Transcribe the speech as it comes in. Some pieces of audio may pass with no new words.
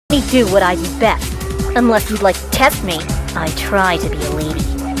me do what I do best. Unless you'd like to test me, I try to be a lady.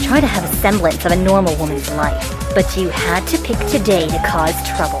 Try to have a semblance of a normal woman's life. But you had to pick today to cause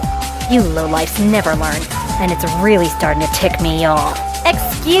trouble. You lowlifes never learn, and it's really starting to tick me off.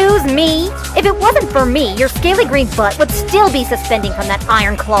 Excuse me? If it wasn't for me, your scaly green butt would still be suspending from that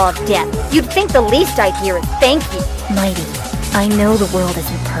iron claw of death. You'd think the least I'd hear is thank you. Mighty, I know the world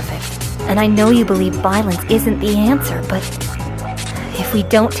isn't perfect, and I know you believe violence isn't the answer, but if we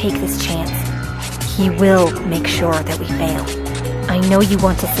don't take this chance, he will make sure that we fail. I know you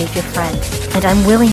want to save your friend, and I'm willing